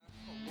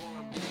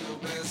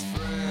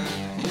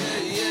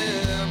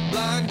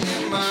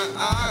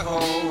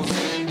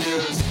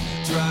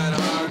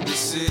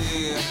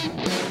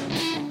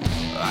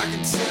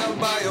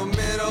by your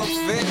middle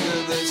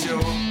finger that you're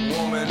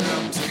warming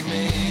up to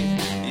me.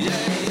 Yeah,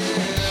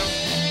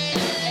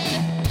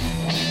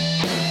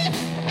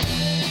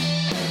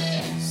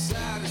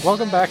 yeah.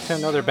 Welcome back to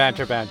another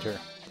Banter.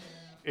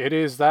 It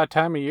is that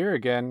time of year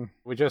again.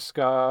 We just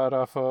got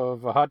off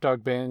of a hot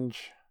dog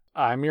binge.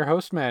 I'm your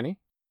host, Manny.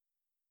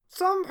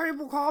 Some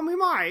people call me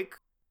Mike.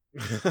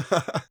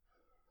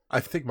 I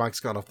think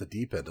Mike's gone off the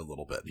deep end a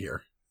little bit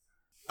here.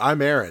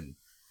 I'm Aaron.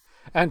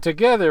 And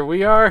together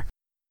we are...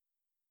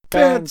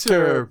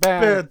 Banter.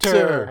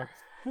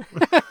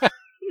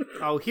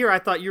 Oh, here I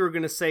thought you were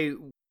going to say,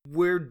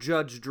 we're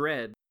Judge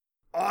Dredd.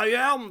 I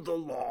am the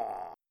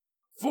law.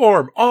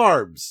 Form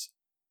arms,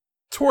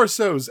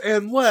 torsos,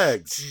 and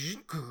legs.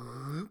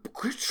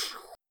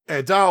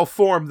 And I'll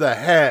form the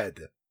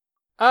head.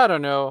 I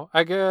don't know.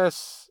 I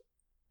guess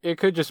it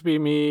could just be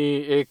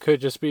me. It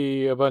could just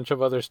be a bunch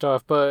of other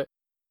stuff. But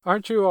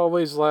aren't you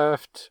always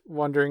left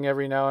wondering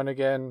every now and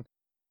again,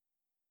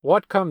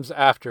 what comes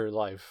after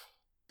life?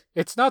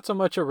 It's not so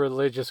much a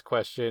religious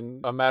question,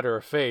 a matter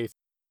of faith.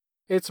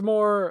 It's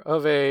more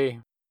of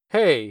a,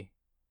 hey,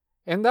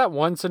 in that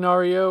one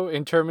scenario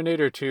in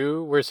Terminator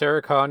 2 where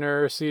Sarah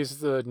Connor sees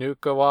the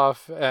nuke go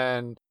off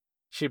and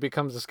she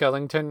becomes a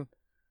skeleton,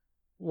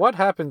 what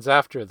happens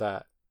after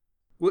that?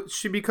 Well,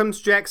 she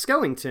becomes Jack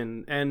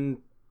Skellington and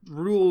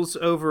rules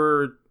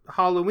over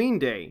Halloween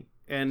Day.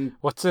 And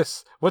What's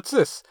this?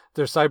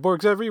 There's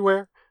cyborgs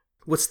everywhere.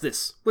 What's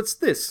this?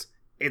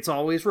 It's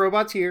always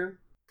robots here.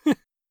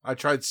 I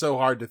tried so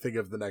hard to think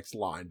of the next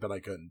line, but I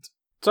couldn't.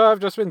 So I've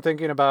just been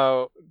thinking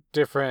about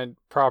different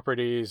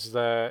properties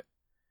that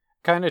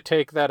kind of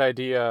take that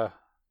idea,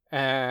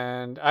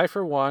 and I,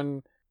 for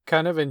one,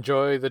 kind of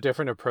enjoy the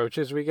different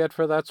approaches we get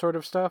for that sort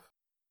of stuff.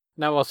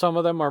 Now, while some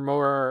of them are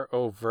more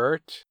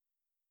overt,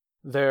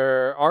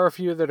 there are a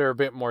few that are a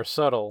bit more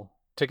subtle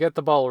to get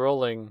the ball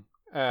rolling,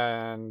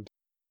 and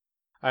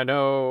I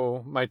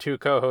know my two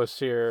co-hosts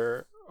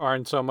here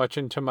aren't so much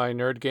into my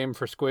nerd game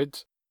for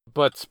squids,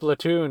 but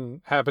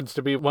Splatoon happens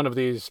to be one of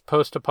these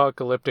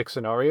post-apocalyptic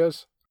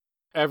scenarios.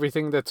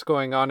 Everything that's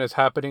going on is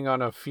happening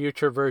on a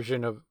future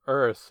version of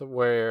Earth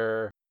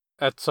where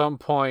at some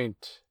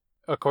point,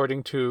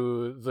 according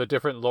to the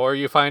different lore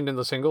you find in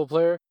the single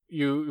player,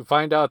 you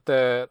find out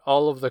that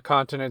all of the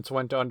continents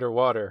went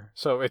underwater.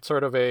 So it's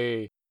sort of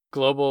a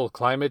global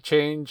climate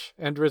change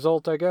end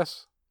result, I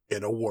guess.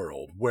 In a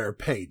world where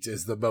paint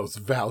is the most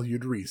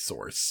valued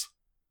resource.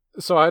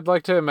 So I'd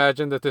like to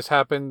imagine that this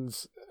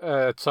happens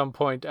at some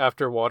point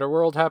after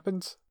Waterworld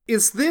happens.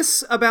 Is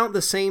this about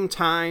the same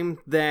time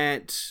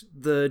that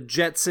the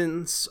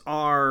Jetsons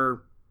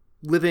are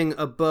living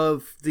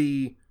above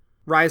the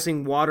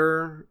rising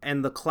water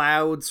and the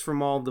clouds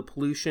from all the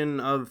pollution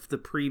of the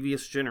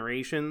previous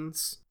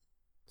generations?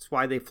 That's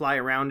why they fly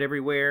around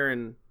everywhere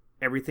and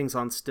everything's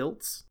on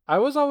stilts? I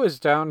was always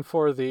down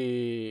for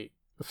the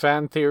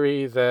fan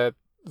theory that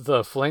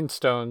the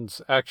Flintstones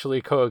actually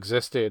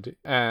coexisted,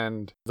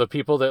 and the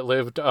people that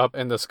lived up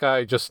in the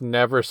sky just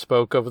never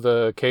spoke of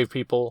the cave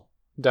people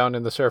down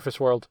in the surface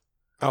world.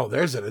 Oh,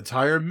 there's an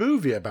entire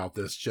movie about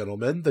this,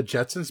 gentlemen. The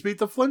Jetsons Meet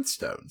the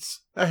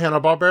Flintstones. A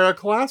Hanna-Barbera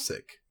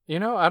classic. You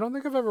know, I don't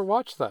think I've ever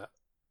watched that.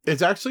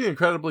 It's actually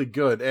incredibly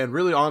good, and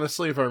really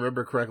honestly, if I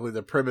remember correctly,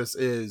 the premise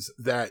is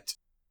that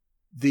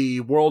the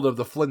world of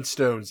the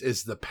Flintstones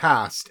is the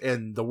past,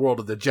 and the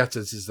world of the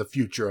Jetsons is the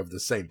future of the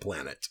same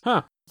planet.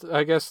 Huh.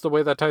 I guess the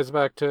way that ties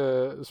back to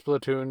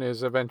Splatoon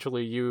is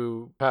eventually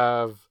you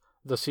have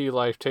the sea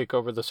life take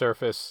over the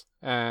surface,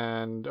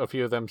 and a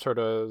few of them sort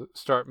of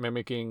start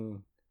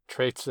mimicking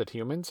traits that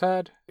humans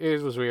had.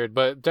 It was weird,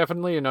 but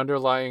definitely an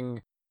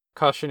underlying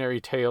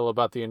cautionary tale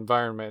about the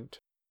environment.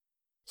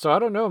 So I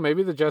don't know,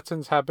 maybe the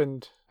Jetsons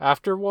happened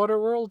after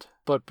Waterworld,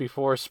 but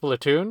before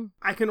Splatoon?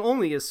 I can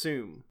only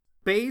assume.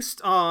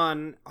 Based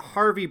on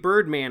Harvey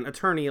Birdman,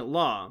 attorney at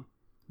law,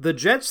 the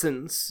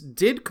Jetsons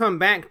did come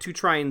back to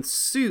try and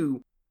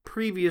sue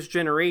previous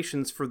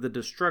generations for the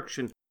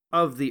destruction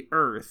of the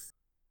Earth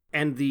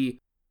and the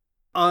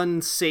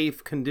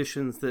unsafe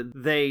conditions that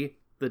they,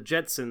 the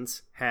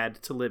Jetsons, had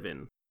to live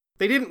in.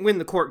 They didn't win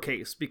the court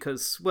case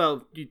because,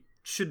 well, you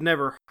should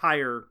never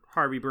hire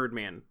Harvey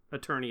Birdman,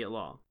 attorney at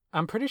law.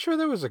 I'm pretty sure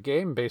there was a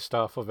game based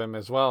off of him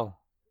as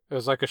well. It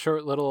was like a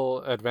short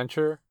little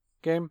adventure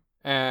game,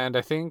 and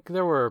I think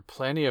there were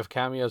plenty of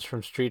cameos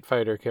from Street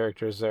Fighter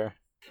characters there.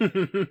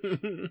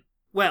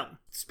 Well,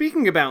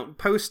 speaking about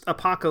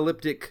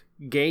post-apocalyptic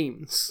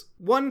games,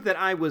 one that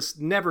I was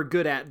never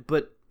good at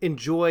but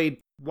enjoyed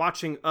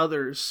watching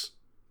others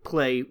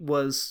play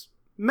was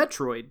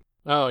Metroid.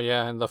 Oh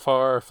yeah, in the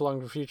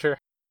far-flung future.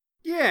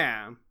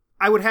 Yeah.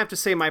 I would have to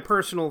say my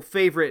personal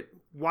favorite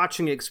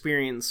watching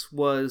experience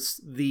was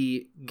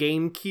the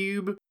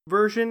GameCube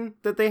version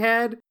that they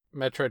had.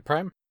 Metroid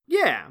Prime?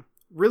 Yeah.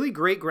 Really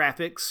great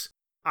graphics.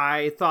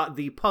 I thought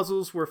the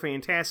puzzles were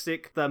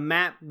fantastic. The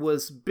map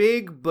was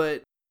big,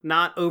 but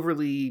not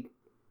overly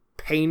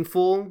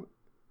painful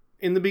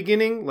in the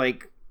beginning.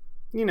 Like,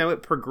 you know,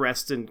 it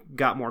progressed and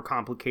got more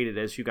complicated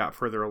as you got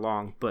further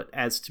along, but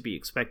as to be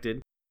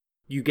expected,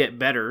 you get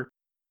better,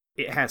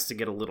 it has to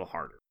get a little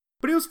harder.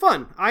 But it was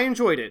fun. I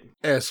enjoyed it.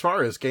 As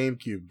far as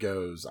GameCube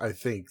goes, I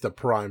think the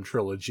Prime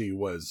trilogy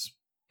was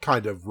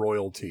kind of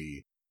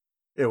royalty.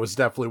 It was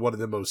definitely one of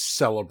the most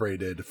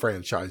celebrated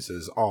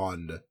franchises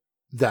on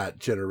that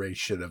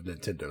generation of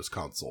Nintendo's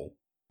console.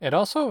 It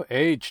also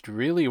aged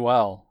really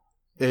well.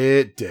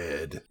 It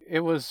did. It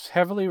was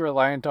heavily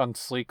reliant on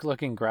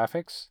sleek-looking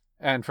graphics,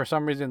 and for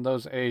some reason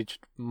those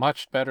aged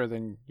much better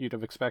than you'd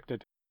have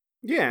expected.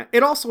 Yeah,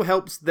 it also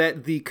helps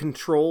that the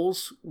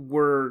controls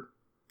were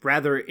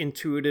rather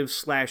intuitive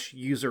 /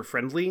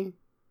 user-friendly.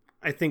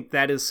 I think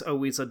that is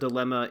always a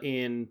dilemma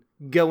in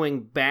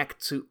going back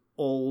to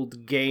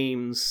old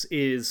games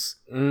is...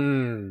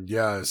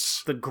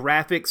 yes. The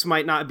graphics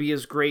might not be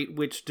as great,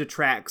 which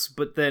detracts,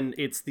 but then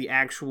it's the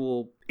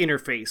actual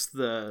interface,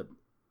 the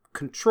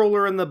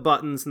controller and the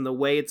buttons and the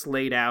way it's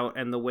laid out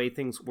and the way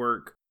things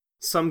work.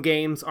 Some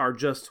games are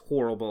just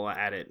horrible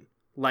at it.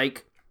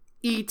 Like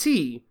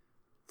E.T.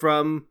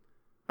 from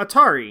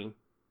Atari.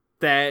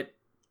 That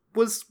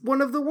was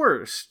one of the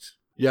worst.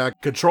 Yeah,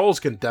 controls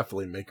can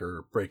definitely make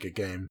or break a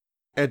game.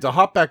 And to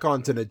hop back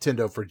onto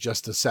Nintendo for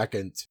just a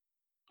second,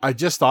 I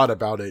just thought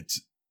about it.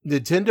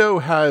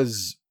 Nintendo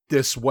has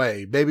this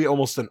way, maybe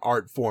almost an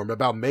art form,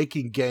 about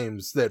making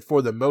games that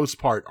for the most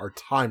part are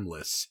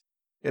timeless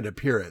in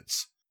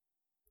appearance.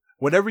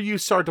 Whenever you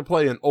start to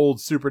play an old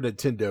Super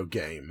Nintendo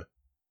game,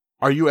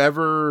 are you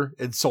ever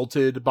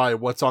insulted by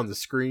what's on the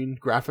screen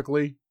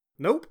graphically?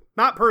 Nope,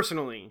 not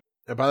personally.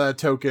 And by that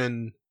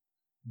token,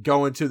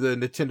 going to the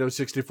Nintendo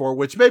 64,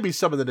 which maybe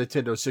some of the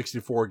Nintendo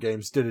 64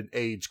 games didn't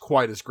age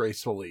quite as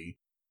gracefully.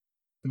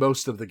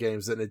 Most of the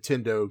games that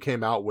Nintendo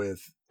came out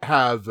with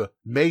have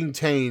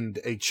maintained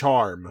a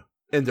charm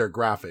in their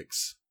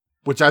graphics,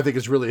 which I think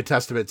is really a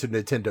testament to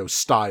Nintendo's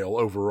style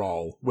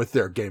overall with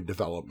their game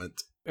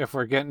development. If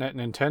we're getting at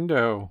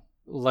Nintendo,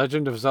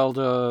 Legend of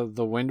Zelda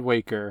The Wind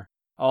Waker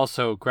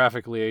also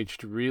graphically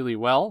aged really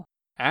well,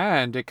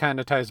 and it kind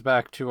of ties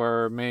back to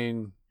our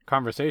main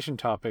conversation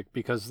topic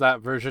because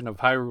that version of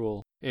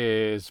Hyrule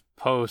is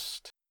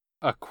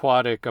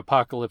post-aquatic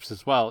apocalypse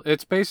as well.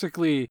 It's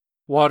basically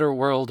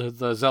Waterworld,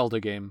 the Zelda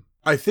game.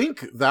 I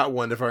think that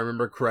one, if I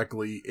remember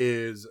correctly,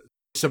 is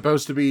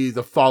supposed to be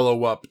the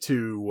follow-up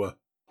to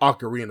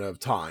Ocarina of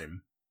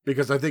Time,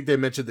 because I think they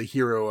mentioned the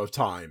Hero of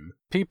Time.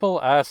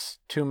 People ask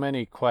too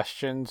many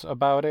questions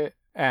about it,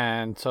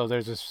 and so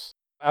there's this,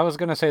 I was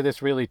going to say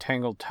this really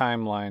tangled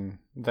timeline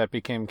that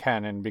became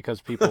canon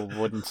because people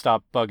wouldn't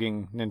stop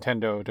bugging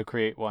Nintendo to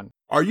create one.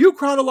 Are you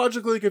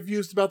chronologically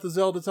confused about the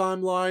Zelda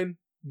timeline?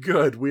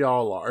 Good, we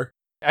all are.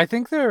 I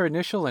think their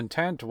initial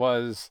intent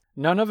was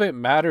none of it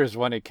matters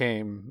when it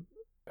came.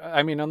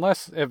 I mean,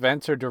 unless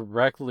events are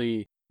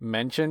directly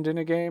mentioned in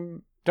a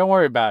game, don't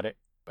worry about it.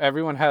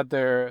 Everyone had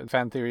their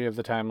fan theory of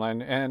the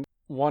timeline, and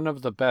one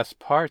of the best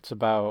parts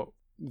about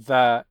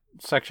that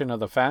section of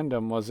the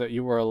fandom was that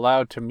you were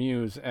allowed to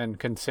muse and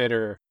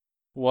consider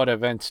what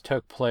events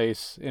took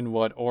place in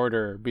what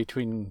order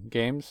between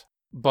games.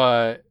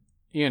 But,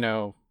 you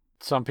know,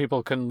 some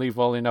people couldn't leave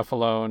well enough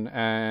alone,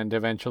 and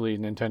eventually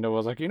Nintendo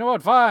was like, you know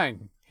what,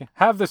 fine,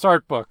 have this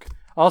art book.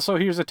 Also,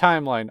 here's a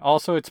timeline.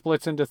 Also, it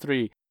splits into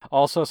 3.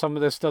 Also, some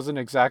of this doesn't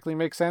exactly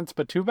make sense,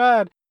 but too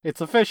bad.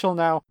 It's official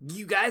now.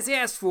 You guys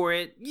asked for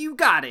it. You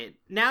got it.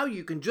 Now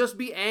you can just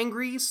be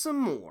angry some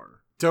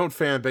more. Don't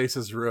fan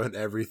bases ruin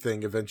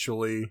everything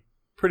eventually?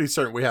 Pretty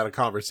certain we had a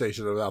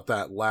conversation about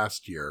that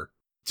last year.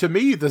 To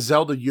me, the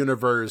Zelda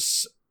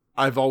universe,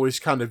 I've always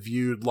kind of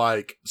viewed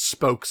like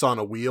spokes on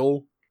a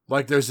wheel.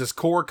 Like there's this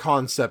core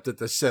concept at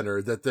the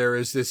center that there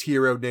is this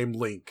hero named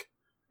Link,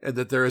 and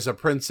that there is a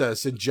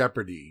princess in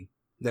jeopardy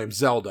named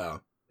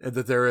Zelda, and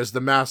that there is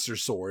the Master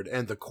Sword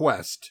and the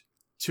quest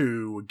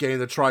to gain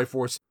the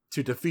Triforce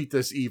to defeat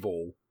this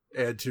evil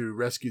and to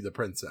rescue the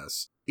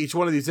princess. Each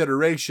one of these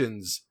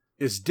iterations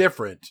is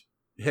different,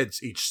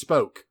 hence each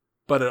spoke,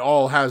 but it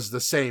all has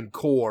the same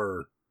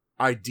core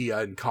idea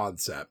and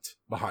concept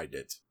behind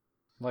it.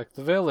 Like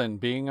the villain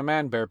being a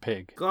man-bear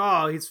pig.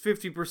 Oh, he's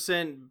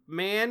 50%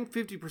 man,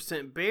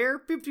 50% bear,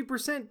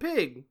 50%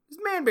 pig. He's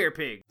man-bear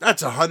pig.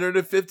 That's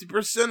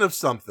 150% of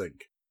something.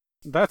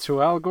 That's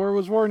who Al Gore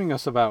was warning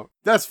us about.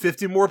 That's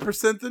 50% more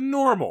than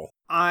normal.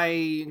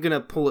 I'm gonna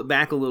pull it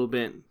back a little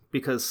bit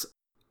because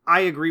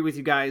I agree with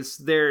you guys.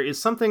 There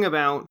is something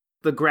about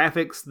the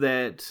graphics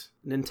that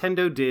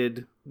Nintendo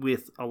did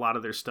with a lot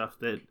of their stuff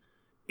that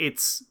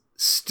it's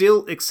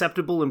still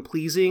acceptable and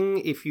pleasing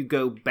if you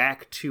go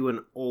back to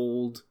an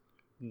old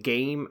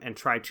game and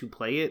try to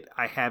play it.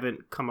 I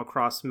haven't come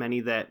across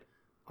many that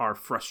are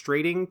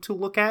frustrating to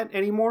look at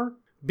anymore.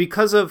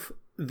 Because of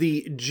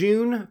the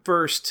June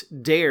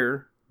 1st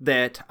Dare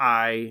that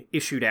I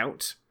issued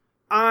out,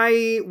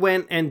 I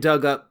went and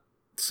dug up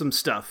some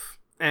stuff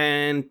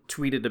and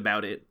tweeted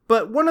about it.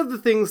 But one of the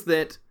things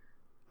that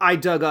I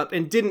dug up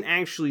and didn't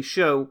actually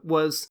show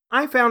was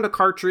I found a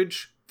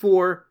cartridge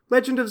for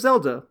Legend of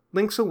Zelda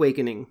Link's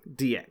Awakening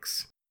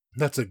DX.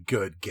 That's a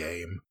good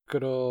game.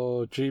 Good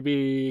old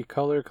GB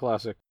Color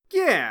Classic.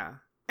 Yeah,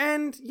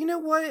 and you know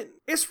what?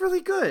 It's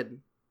really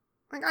good.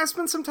 Like, I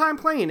spent some time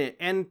playing it,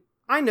 and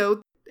I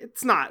know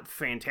it's not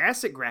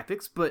fantastic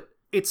graphics, but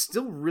it's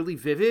still really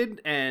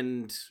vivid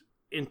and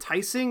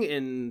enticing,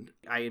 and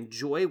I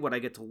enjoy what I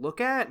get to look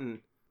at, and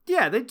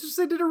yeah, they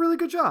did a really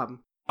good job.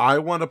 I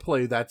want to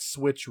play that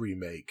Switch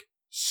remake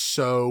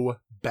so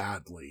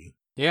badly.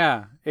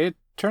 Yeah, it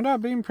turned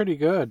out being pretty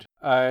good.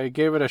 I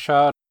gave it a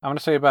shot, I want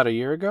to say about a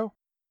year ago.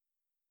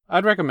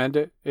 I'd recommend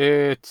it.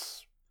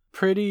 It's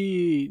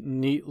pretty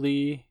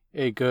neatly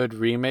a good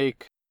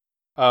remake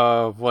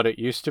of what it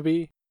used to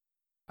be.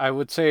 I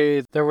would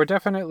say there were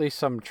definitely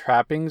some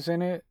trappings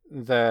in it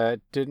that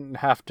didn't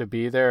have to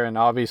be there and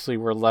obviously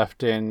were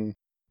left in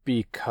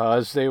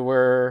because they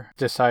were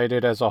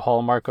decided as a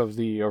hallmark of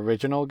the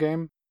original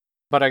game.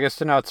 But I guess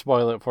to not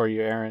spoil it for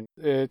you, Aaron,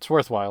 it's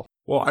worthwhile.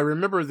 Well, I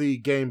remember the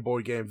Game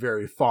Boy game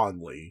very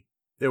fondly.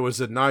 It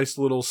was a nice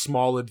little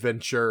small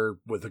adventure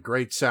with a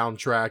great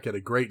soundtrack and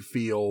a great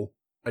feel.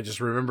 I just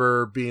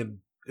remember being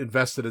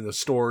invested in the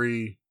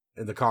story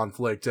and the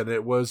conflict, and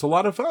it was a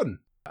lot of fun.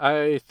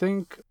 I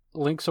think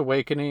Link's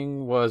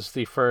Awakening was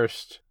the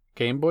first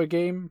Game Boy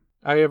game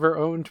I ever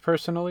owned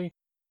personally,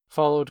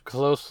 followed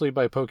closely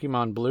by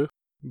Pokemon Blue.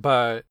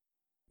 But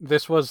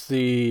this was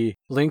the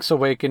Link's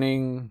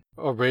Awakening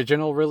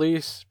original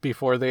release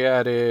before they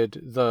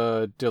added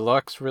the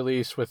deluxe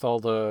release with all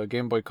the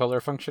Game Boy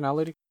Color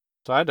functionality.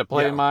 So I had to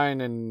play mine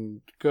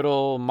in good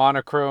old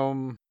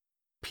monochrome,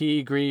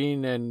 pea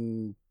green,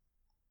 and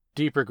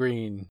deeper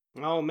green.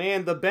 Oh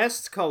man, the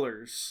best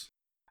colors.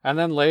 And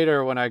then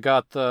later when I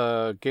got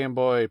the Game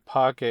Boy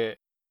Pocket,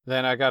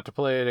 then I got to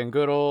play it in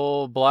good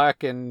old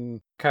black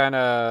and kind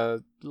of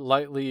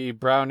lightly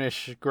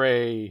brownish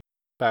gray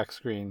back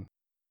screen.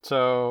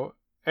 So,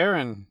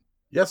 Aaron.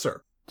 Yes,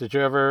 sir. Did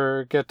you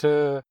ever get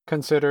to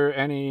consider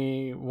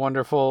any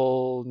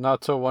wonderful,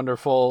 not so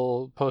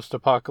wonderful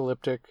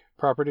post-apocalyptic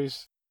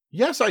properties?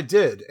 Yes, I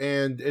did.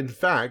 And in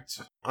fact,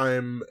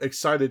 I'm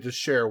excited to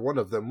share one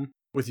of them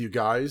with you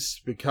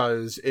guys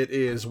because it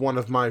is one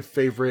of my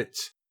favorite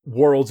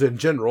worlds in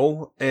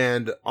general.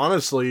 And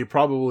honestly,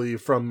 probably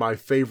from my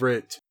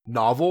favorite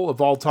novel of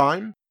all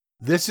time.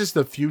 This is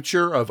the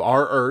future of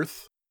our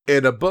Earth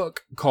in a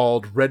book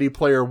called Ready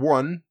Player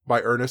One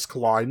by Ernest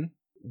Cline,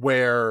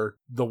 where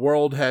the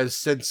world has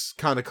since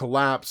kind of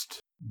collapsed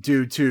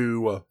due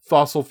to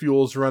fossil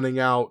fuels running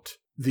out,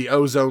 the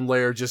ozone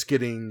layer just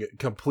getting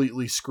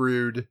completely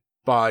screwed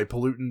by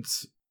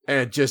pollutants,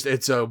 and just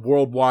it's a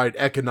worldwide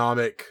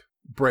economic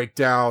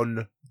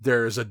breakdown.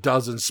 There's a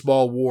dozen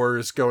small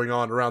wars going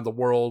on around the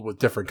world with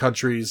different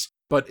countries.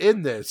 But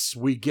in this,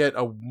 we get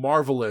a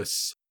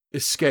marvelous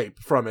escape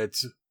from it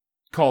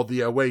called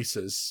the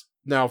Oasis.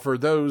 Now, for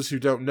those who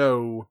don't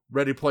know,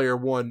 Ready Player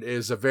One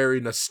is a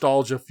very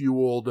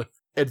nostalgia-fueled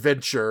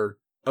adventure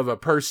of a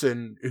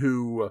person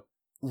who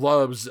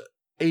loves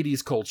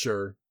 80s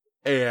culture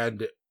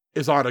and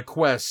is on a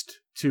quest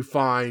to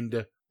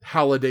find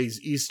Halliday's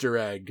Easter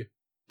egg,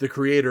 the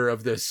creator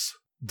of this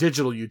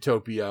digital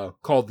utopia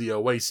called the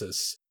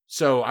Oasis.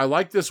 So I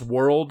like this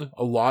world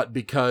a lot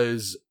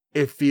because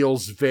it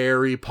feels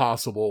very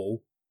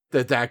possible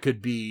that that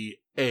could be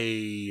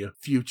a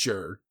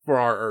future for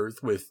our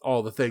Earth with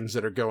all the things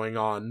that are going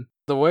on.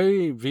 The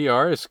way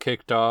VR is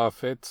kicked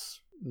off,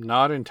 it's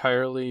not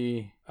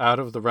entirely out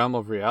of the realm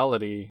of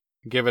reality.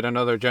 Give it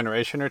another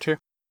generation or two.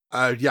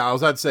 Yeah, I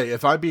was about to say,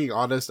 if I'm being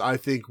honest, I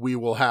think we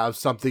will have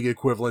something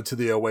equivalent to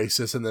the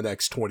Oasis in the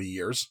next 20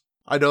 years.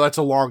 I know that's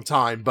a long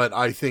time, but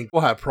I think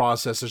we'll have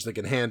processors that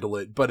can handle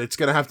it, but it's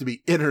going to have to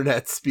be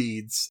internet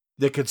speeds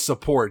that can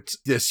support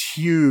this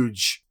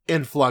huge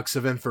influx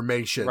of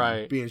information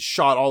being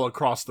shot all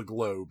across the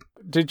globe.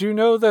 Did you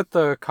know that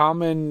the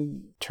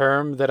common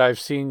term that I've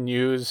seen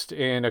used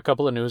in a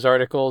couple of news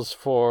articles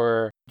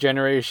for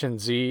Generation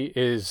Z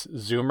is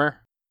Zoomer?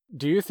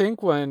 Do you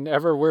think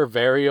whenever we're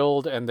very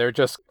old and they're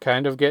just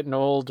kind of getting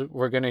old,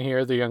 we're going to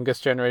hear the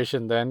youngest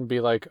generation then be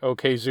like,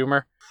 okay,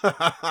 Zoomer?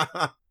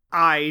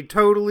 I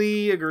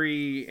totally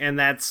agree, and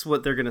that's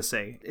what they're going to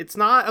say. It's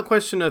not a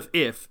question of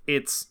if,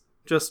 it's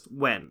just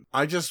when.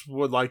 I just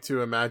would like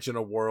to imagine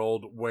a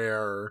world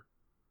where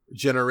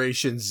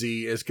Generation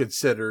Z is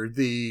considered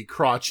the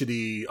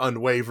crotchety,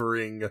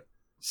 unwavering,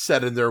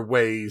 set in their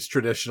ways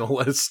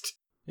traditionalist.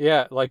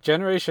 Yeah, like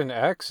Generation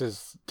X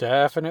is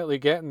definitely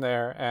getting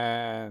there,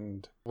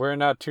 and we're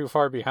not too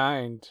far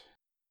behind.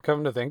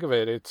 Come to think of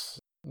it,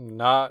 it's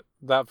not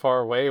that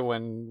far away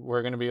when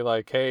we're going to be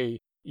like, hey,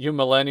 you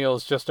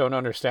millennials just don't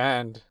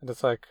understand. And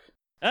it's like,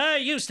 I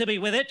used to be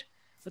with it,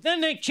 but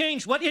then they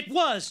changed what it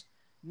was.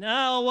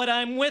 Now what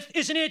I'm with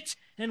isn't it,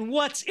 and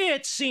what's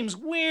it seems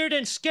weird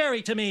and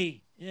scary to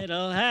me.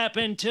 It'll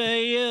happen to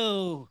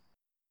you.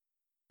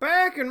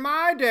 Back in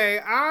my day,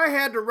 I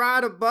had to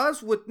ride a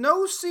bus with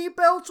no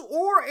seatbelts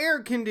or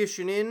air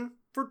conditioning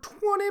for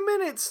 20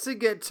 minutes to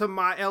get to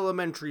my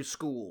elementary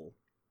school.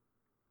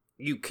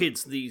 You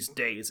kids these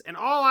days, and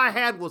all I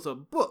had was a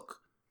book.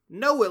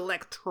 No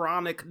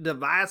electronic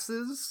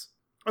devices.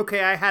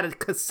 Okay, I had a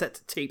cassette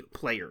tape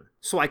player,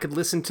 so I could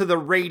listen to the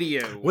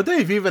radio. Would they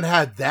have even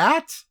had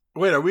that?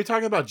 Wait, are we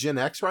talking about Gen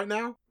X right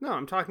now? No,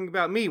 I'm talking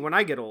about me when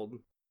I get old.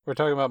 we're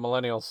talking about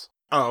millennials.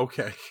 Oh,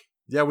 okay.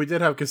 Yeah, we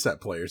did have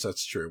cassette players,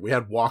 that's true. We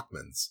had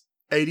Walkmans.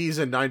 80s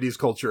and 90s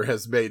culture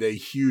has made a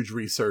huge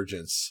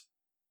resurgence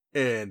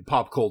in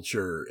pop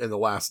culture in the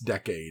last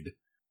decade.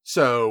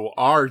 So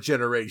our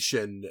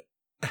generation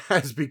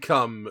has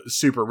become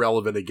super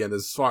relevant again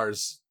as far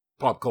as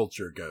pop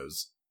culture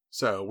goes.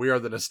 So we are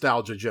the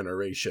nostalgia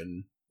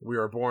generation. We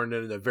are born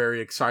in a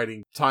very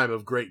exciting time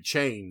of great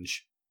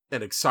change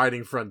and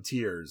exciting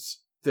frontiers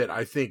that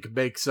I think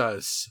makes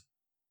us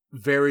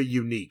very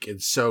unique in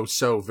so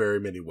very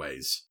many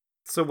ways.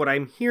 So what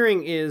I'm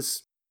hearing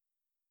is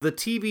the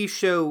TV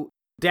show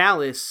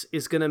Dallas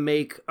is going to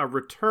make a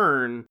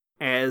return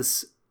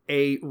as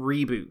a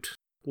reboot.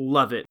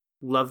 Love it.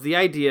 Love the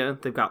idea.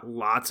 They've got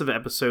lots of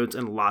episodes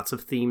and lots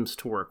of themes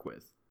to work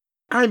with.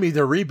 I mean,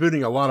 they're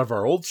rebooting a lot of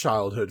our old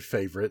childhood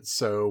favorites,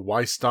 so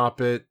why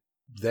stop it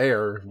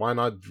there? Why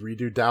not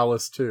redo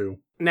Dallas too?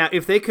 Now,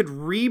 if they could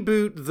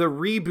reboot the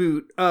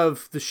reboot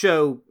of the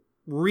show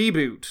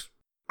Reboot,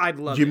 I'd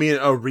love it. You mean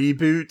a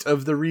reboot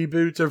of the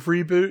reboot of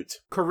Reboot?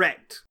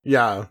 Correct.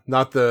 Yeah,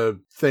 not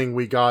the thing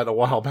we got a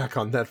while back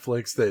on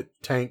Netflix that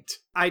tanked.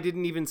 I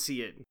didn't even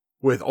see it.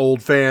 With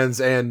old fans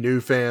and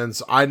new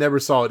fans. I never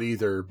saw it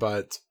either,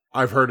 but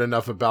I've heard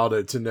enough about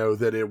it to know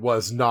that it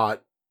was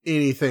not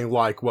anything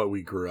like what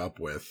we grew up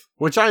with.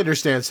 Which I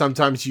understand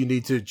sometimes you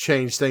need to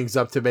change things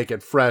up to make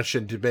it fresh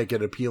and to make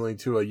it appealing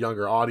to a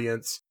younger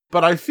audience.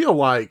 But I feel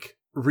like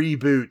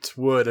Reboot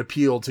would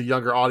appeal to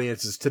younger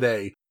audiences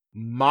today,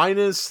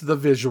 minus the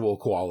visual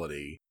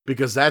quality.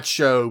 Because that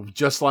show,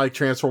 just like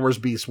Transformers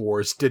Beast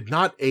Wars, did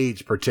not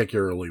age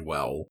particularly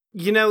well.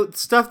 You know,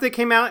 stuff that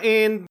came out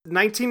in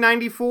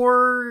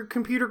 1994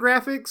 computer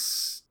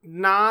graphics,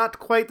 not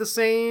quite the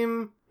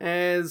same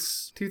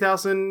as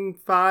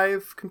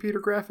 2005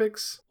 computer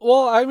graphics.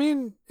 Well, I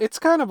mean, it's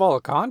kind of all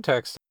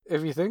context.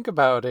 If you think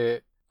about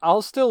it,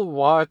 I'll still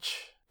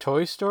watch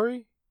Toy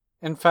Story.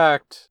 In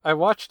fact, I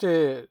watched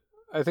it,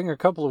 I think, a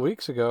couple of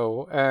weeks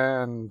ago,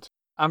 and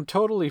I'm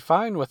totally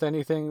fine with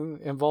anything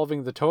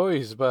involving the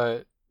toys,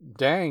 but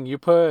dang, you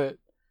put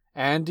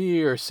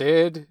Andy or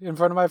Sid in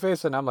front of my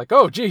face, and I'm like,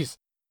 oh, geez.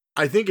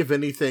 I think, if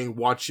anything,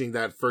 watching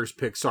that first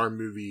Pixar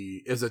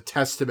movie is a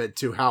testament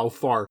to how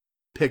far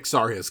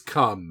Pixar has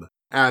come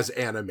as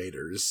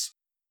animators.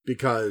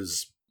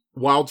 Because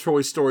while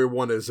Toy Story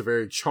 1 is a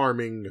very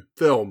charming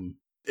film,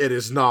 it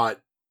is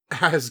not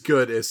as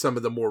good as some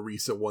of the more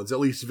recent ones, at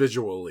least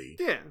visually.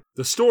 Yeah.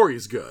 The story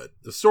is good.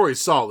 The story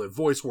is solid.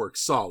 Voice work's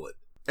solid.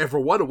 And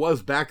for what it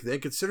was back then,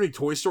 considering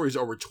Toy Story is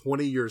over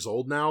 20 years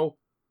old now,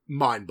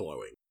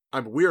 mind-blowing.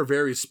 We are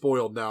very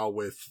spoiled now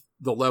with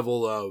the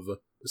level of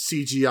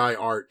CGI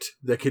art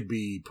that could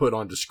be put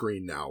onto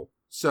screen now.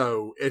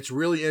 So, it's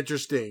really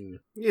interesting.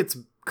 It's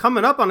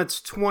coming up on its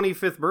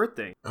 25th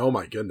birthday. Oh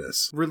my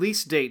goodness.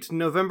 Release date,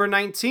 November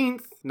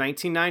 19th,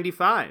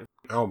 1995.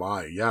 Oh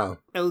my, yeah.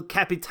 El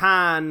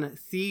Capitan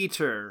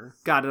Theater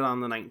got it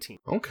on the 19th.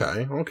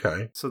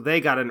 Okay. So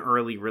they got an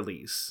early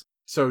release.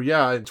 So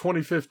yeah, in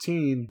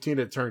 2015,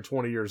 Tina turned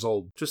 20 years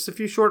old. Just a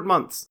few short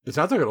months. It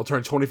sounds like it'll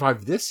turn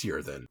 25 this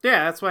year then.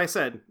 Yeah, that's why I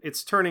said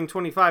it's turning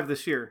 25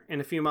 this year in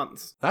a few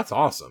months. That's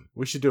awesome.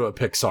 We should do a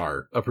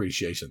Pixar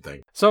appreciation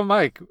thing. So,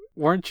 Mike,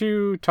 weren't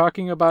you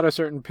talking about a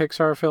certain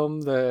Pixar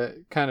film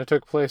that kind of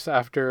took place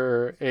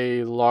after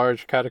a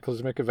large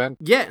cataclysmic event?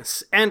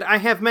 Yes, and I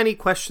have many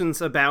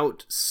questions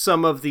about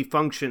some of the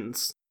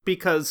functions,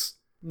 because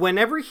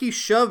whenever he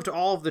shoved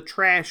all of the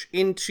trash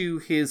into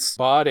his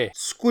Body.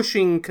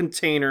 squishing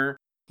container,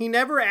 he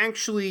never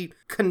actually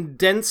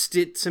condensed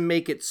it to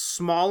make it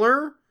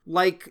smaller,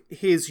 like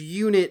his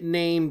unit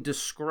name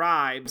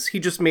describes. He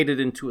just made it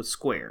into a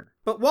square.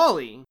 But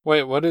WALL-E...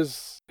 Wait, what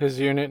does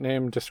his unit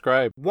name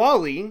describe?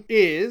 WALL-E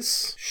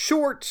is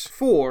short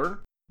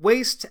for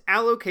Waste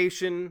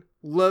Allocation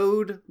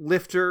Load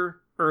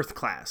Lifter Earth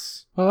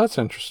Class. Well, that's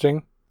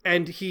interesting.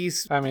 And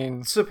he's I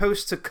mean,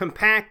 supposed to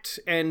compact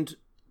and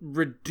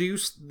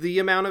reduce the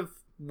amount of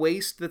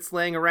waste that's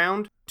laying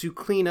around to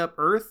clean up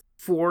Earth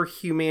for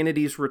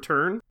humanity's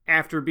return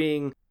after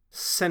being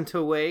sent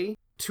away,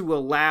 to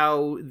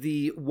allow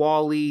the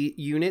WALL-E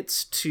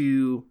units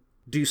to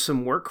do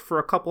some work for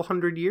a couple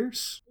hundred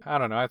years. I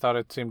don't know. I thought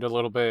it seemed a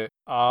little bit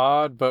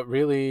odd, but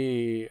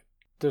really,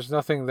 there's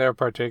nothing there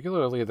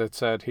particularly that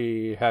said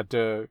he had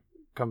to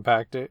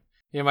compact it.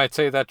 You might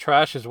say that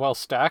trash is well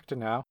stacked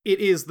now. It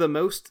is the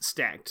most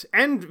stacked,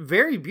 and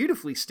very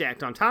beautifully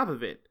stacked on top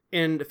of it.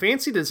 And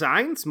fancy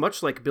designs,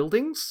 much like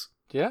buildings.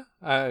 Yeah,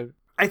 I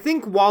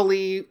think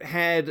WALL-E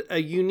had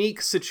a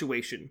unique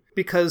situation,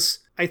 because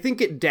I think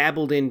it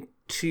dabbled in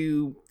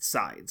two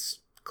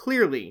sides.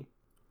 Clearly,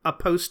 a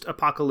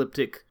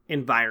post-apocalyptic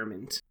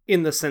environment,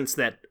 in the sense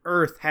that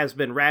Earth has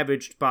been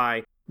ravaged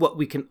by what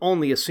we can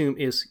only assume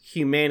is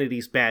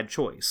humanity's bad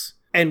choice.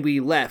 And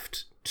we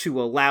left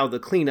to allow the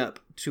cleanup,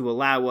 to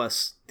allow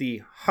us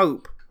the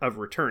hope of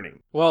returning.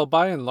 well,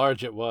 by and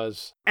large it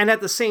was. And at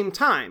the same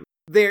time,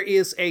 there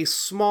is a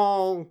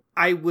small,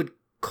 I would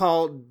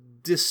call,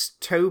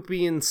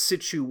 dystopian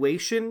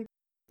situation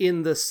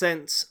in the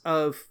sense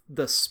of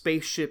the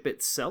spaceship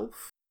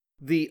itself.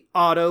 The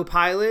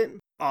autopilot,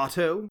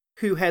 Otto,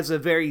 who has a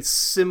very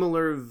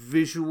similar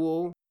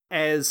visual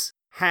as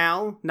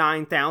HAL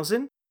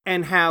 9000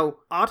 and how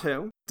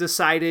Otto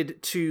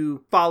decided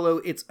to follow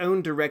its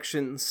own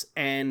directions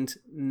and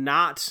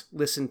not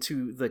listen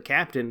to the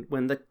captain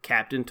when the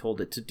captain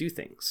told it to do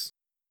things.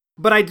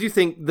 But I do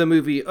think the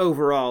movie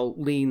overall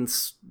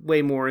leans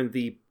way more in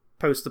the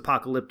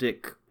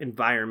post-apocalyptic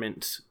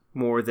environment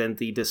more than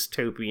the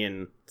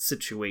dystopian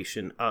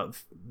situation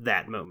of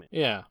that moment.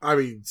 Yeah. I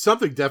mean,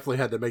 something definitely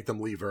had to make them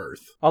leave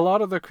Earth. A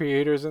lot of the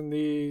creators in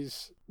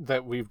these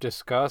that we've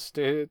discussed,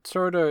 it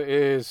sort of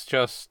is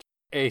just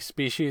a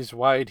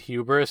species-wide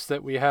hubris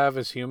that we have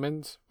as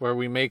humans, where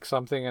we make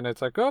something and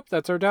it's like, oh,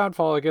 that's our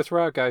downfall. I guess we're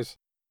out, guys.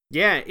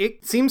 Yeah,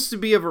 it seems to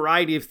be a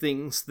variety of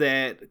things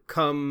that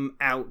come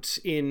out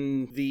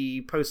in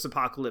the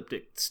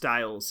post-apocalyptic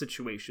style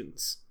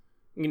situations.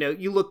 You know,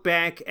 you look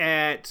back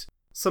at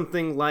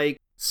something like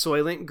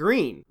Soylent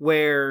Green,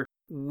 where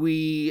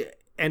we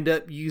end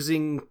up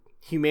using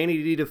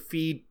humanity to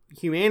feed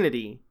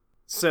humanity.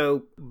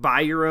 So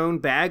buy your own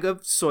bag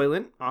of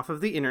Soylent off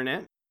of the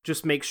internet.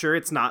 Just make sure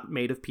it's not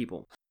made of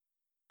people.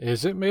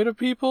 Is it made of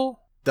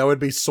people? That would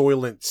be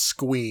Soylent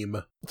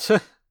Squeam.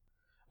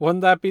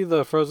 Wouldn't that be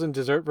the frozen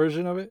dessert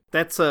version of it?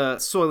 That's a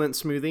Soylent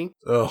smoothie.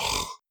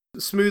 Ugh.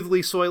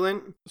 Smoothly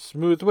Soylent.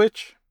 Smooth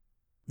Witch?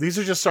 These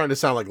are just starting to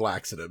sound like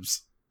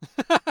laxatives.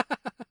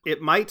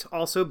 It might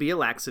also be a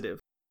laxative.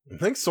 I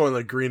think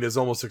Soylent Green is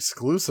almost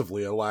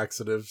exclusively a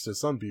laxative to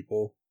some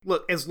people.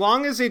 Look, as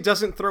long as it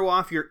doesn't throw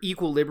off your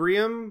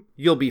equilibrium,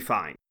 you'll be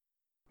fine.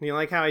 You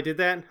like how I did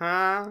that?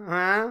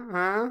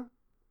 Huh?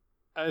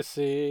 I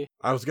see.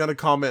 I was going to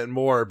comment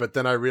more, but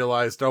then I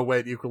realized, oh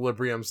wait,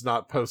 equilibrium's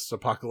not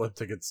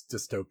post-apocalyptic, it's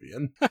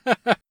dystopian.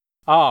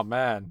 Oh,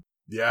 man.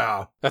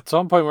 Yeah. At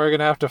some point, we're going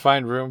to have to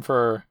find room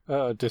for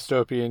a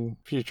dystopian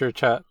future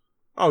chat.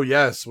 Oh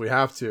yes, we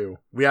have to.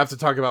 We have to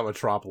talk about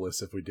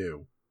Metropolis if we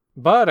do.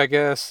 But I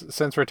guess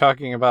since we're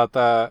talking about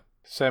that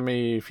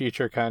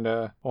semi-future kind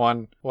of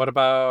one, what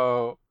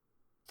about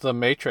The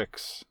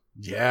Matrix?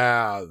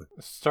 Yeah.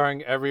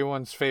 Starring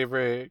everyone's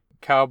favorite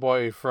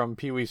cowboy from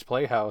Pee-wee's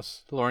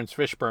Playhouse, Lawrence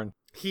Fishburne.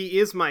 He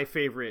is my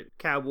favorite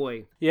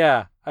cowboy.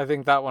 Yeah, I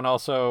think that one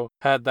also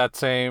had that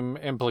same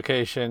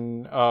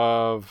implication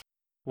of,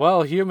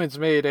 well, humans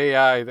made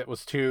AI that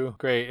was too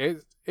great.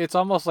 It's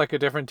almost like a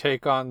different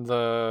take on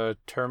the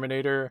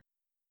Terminator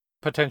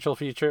potential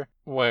feature,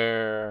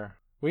 where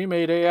we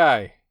made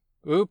AI.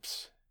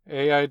 Oops,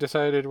 AI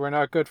decided we're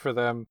not good for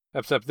them.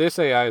 Except this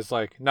AI is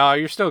like, nah,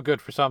 you're still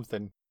good for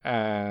something.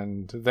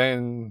 And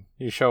then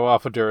you show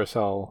off a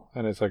Duracell,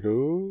 and it's like,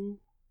 ooh,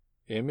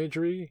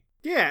 imagery?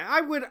 Yeah, I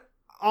would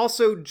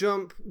also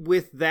jump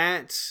with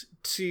that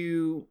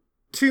to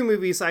two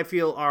movies I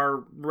feel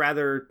are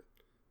rather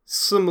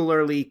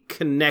similarly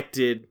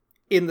connected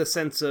in the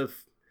sense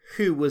of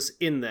who was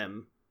in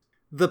them.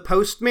 The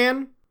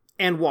Postman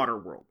and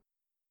Waterworld.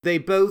 They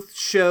both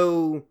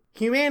show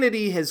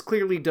humanity has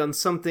clearly done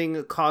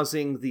something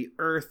causing the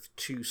Earth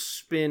to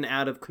spin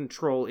out of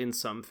control in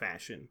some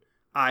fashion.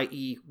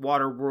 I.e.,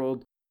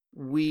 Waterworld,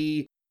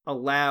 we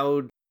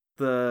allowed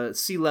the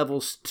sea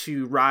levels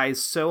to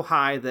rise so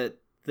high that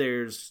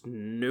there's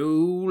no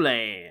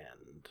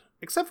land.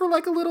 Except for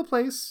like a little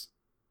place.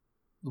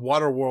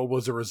 Waterworld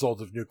was a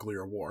result of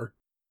nuclear war.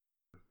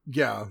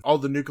 Yeah, all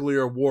the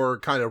nuclear war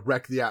kind of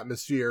wrecked the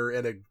atmosphere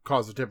and it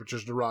caused the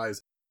temperatures to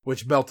rise,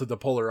 which melted the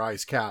polar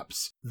ice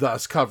caps,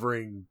 thus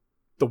covering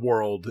the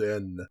world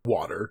in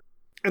water.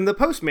 And The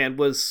Postman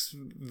was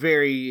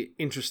very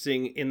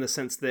interesting in the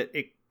sense that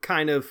it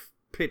kind of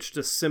pitched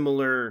a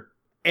similar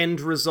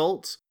end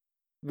result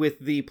with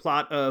the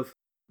plot of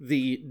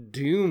the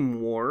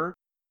Doom War,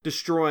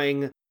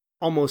 destroying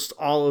almost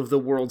all of the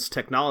world's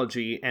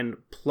technology and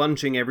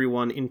plunging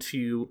everyone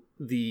into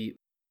the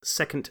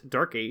Second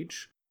Dark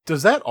Age.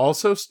 Does that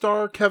also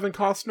star Kevin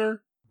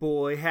Costner?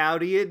 Boy,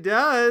 howdy it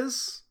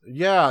does.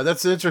 Yeah,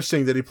 that's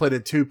interesting that he played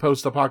in 2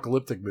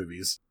 post-apocalyptic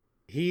movies.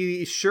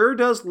 He sure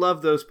does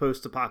love those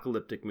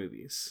post-apocalyptic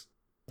movies.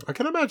 I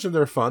can imagine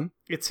they're fun.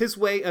 It's his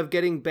way of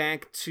getting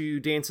back to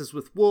Dances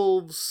with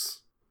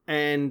Wolves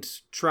and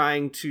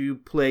trying to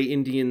play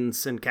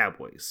Indians and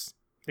cowboys.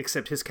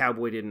 Except his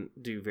cowboy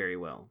didn't do very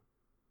well.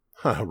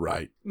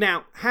 Right.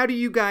 Now, how do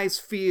you guys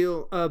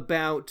feel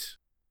about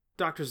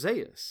Dr.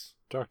 Zaius?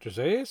 Dr.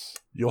 Zaius?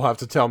 You'll have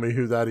to tell me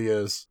who that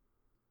is.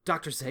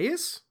 Dr.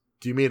 Zaius?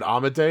 Do you mean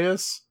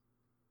Amadeus?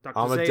 Dr.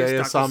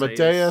 Amadeus, Dr.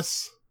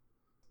 Amadeus.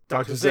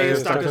 Dr.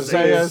 Zaius, Dr.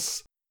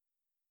 Zaius.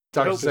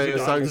 Dr. Nope,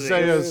 Zaius, Dr. Dr.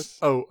 Zaius.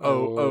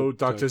 Oh,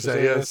 Dr.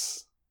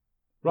 Zaius.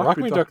 Rock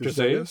me, Dr.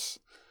 Zaius.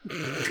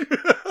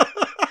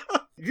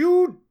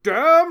 You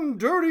damn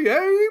dirty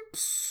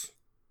apes!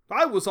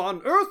 I was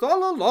on Earth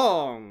all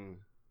along!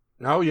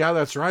 Oh, yeah,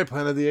 that's right.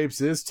 Planet of the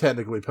Apes is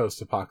technically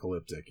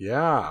post-apocalyptic.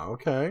 Yeah,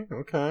 okay.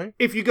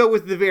 If you go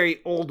with the very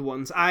old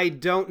ones, I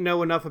don't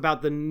know enough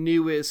about the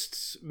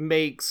newest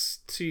makes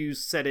to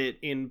set it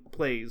in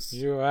place.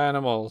 You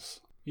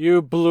animals.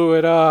 You blew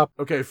it up.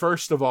 Okay,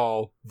 first of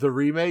all, the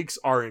remakes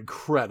are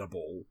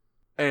incredible.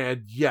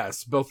 And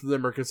yes, both of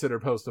them are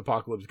considered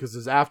post-apocalyptic because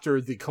it's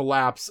after the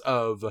collapse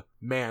of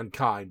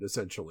mankind,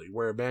 essentially,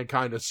 where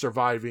mankind is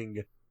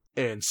surviving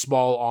and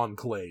small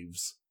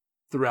enclaves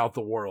throughout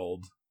the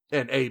world,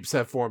 and apes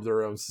have formed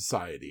their own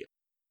society.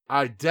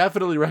 I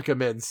definitely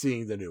recommend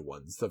seeing the new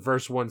ones. The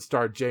first one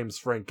starred James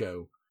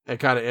Franco and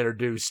kind of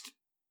introduced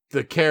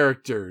the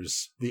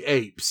characters, the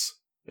apes,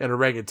 and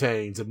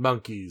orangutans and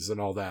monkeys and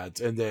all that,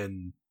 and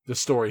then the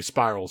story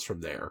spirals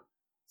from there.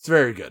 It's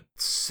very good.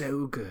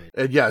 So good.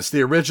 And yes,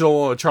 the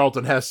original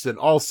Charlton Heston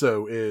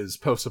also is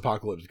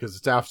post-apocalyptic because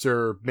it's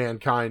after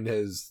mankind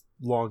has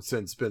long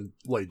since been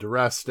laid to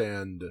rest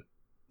and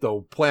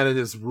the planet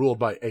is ruled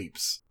by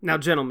apes. Now,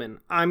 gentlemen,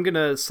 I'm going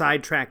to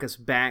sidetrack us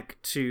back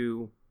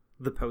to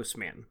The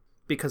Postman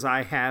because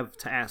I have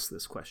to ask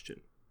this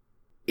question.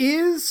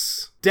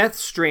 Is Death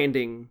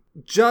Stranding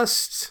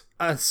just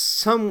a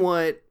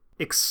somewhat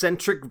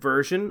eccentric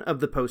version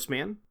of The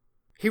Postman?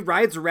 He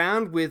rides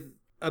around with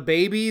a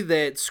baby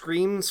that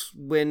screams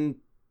when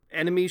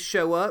enemies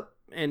show up,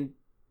 and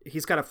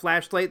he's got a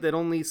flashlight that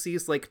only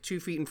sees like 2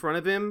 feet in front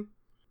of him,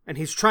 and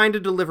he's trying to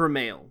deliver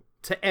mail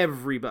to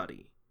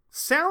everybody.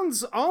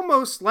 Sounds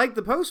almost like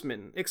The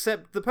Postman,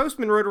 except The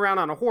Postman rode around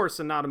on a horse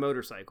and not a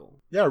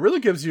motorcycle. Yeah, it really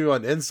gives you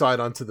an insight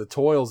onto the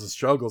toils and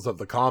struggles of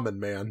the common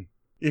man,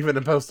 even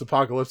in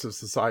post-apocalyptic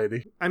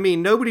society. I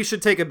mean, nobody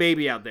should take a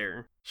baby out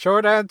there.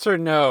 Short answer,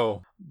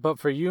 no. But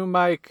for you,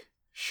 Mike,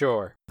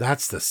 sure.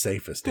 That's the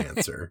safest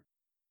answer.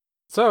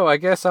 So I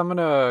guess I'm going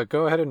to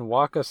go ahead and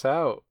walk us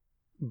out.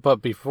 But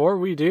before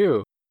we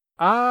do,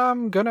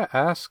 I'm going to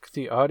ask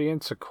the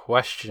audience a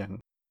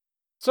question.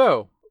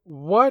 So,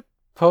 what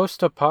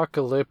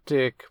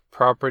post-apocalyptic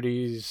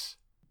properties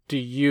do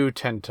you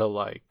tend to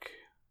like?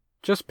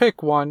 Just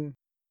pick one,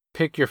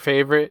 pick your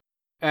favorite,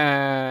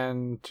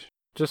 and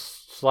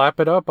just slap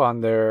it up on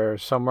there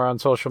somewhere on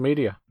social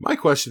media. My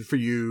question for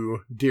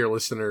you, dear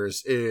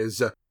listeners,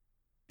 is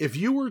if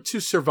you were to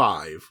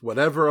survive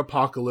whatever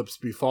apocalypse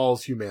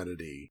befalls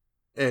humanity,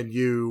 and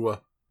you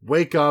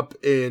wake up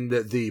in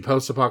the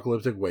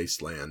post-apocalyptic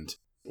wasteland,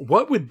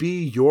 what would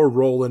be your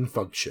role and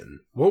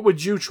function? What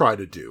would you try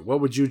to do?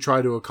 What would you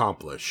try to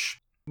accomplish?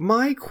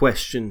 My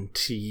question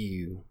to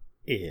you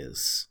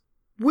is,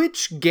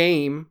 which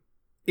game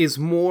is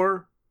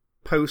more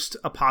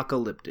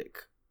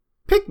post-apocalyptic?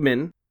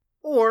 Pikmin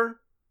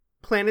or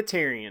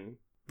Planetarian,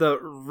 the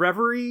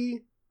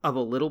reverie of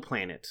a little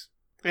planet?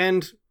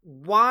 And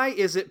why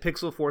is it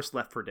Pixel Force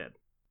Left 4 Dead?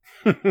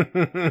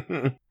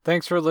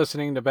 Thanks for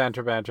listening to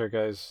Banter Banter,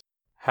 guys.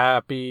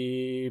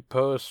 Happy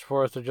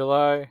post-4th of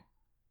July.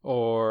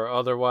 Or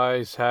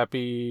otherwise,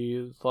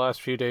 happy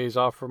last few days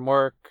off from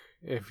work,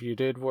 if you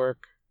did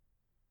work.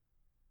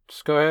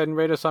 Just go ahead and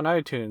rate us on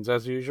iTunes,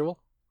 as usual.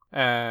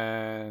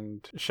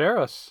 And share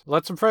us.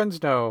 Let some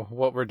friends know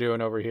what we're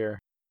doing over here.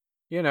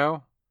 You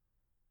know,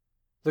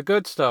 the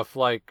good stuff,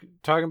 like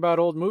talking about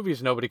old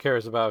movies nobody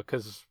cares about,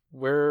 because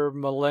we're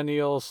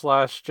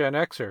millennial/Gen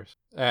Xers.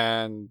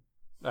 And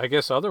I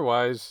guess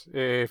otherwise,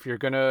 if you're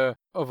going to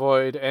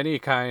avoid any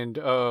kind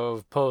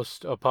of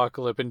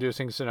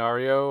post-apocalypse-inducing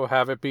scenario,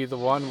 have it be the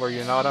one where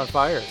you're not on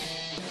fire.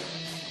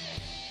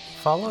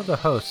 Follow the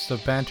hosts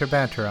of Banter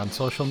Banter on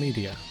social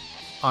media.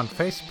 On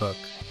Facebook,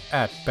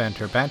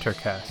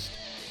 @BanterBanterCast.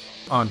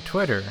 On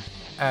Twitter,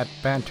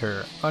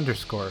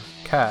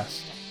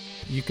 @Banter_cast.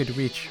 You could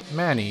reach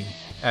Manny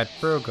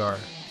 @Brogar,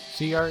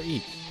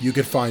 CRE. You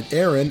could find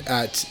Aaron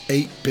at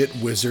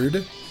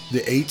 8BitWizard.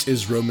 The 8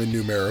 is Roman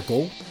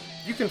numeral.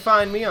 You can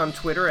find me on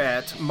Twitter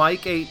at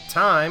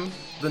Mike8Time,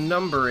 the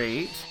number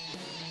 8.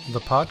 The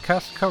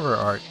podcast cover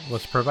art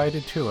was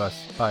provided to us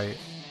by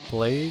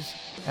Blaze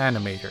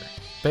Animator,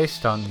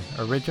 based on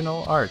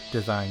original art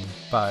designed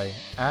by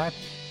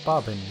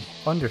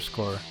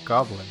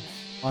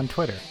 @Bobbin_Goblins on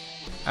Twitter.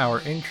 Our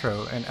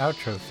intro and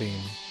outro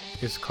theme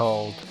is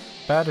called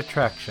Bad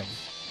Attraction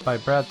by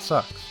Brad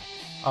Sucks,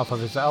 off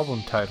of his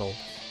album titled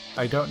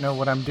I Don't Know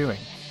What I'm Doing.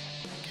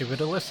 Give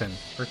it a listen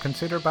or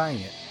consider buying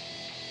it.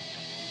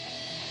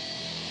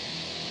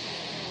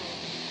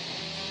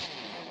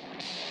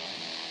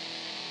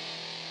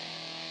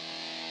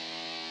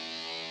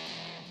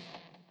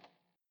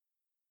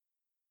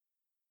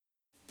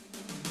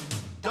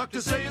 Dr.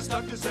 Zayas,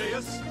 Dr.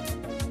 Zayas.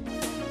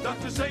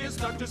 Dr. Zayas,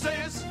 Dr.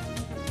 Zayas.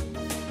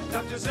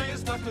 Dr.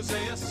 Zayas, Dr.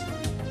 Zayas.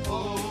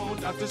 Oh,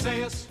 Dr.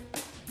 Zayas.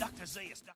 Dr. Zayas, Dr.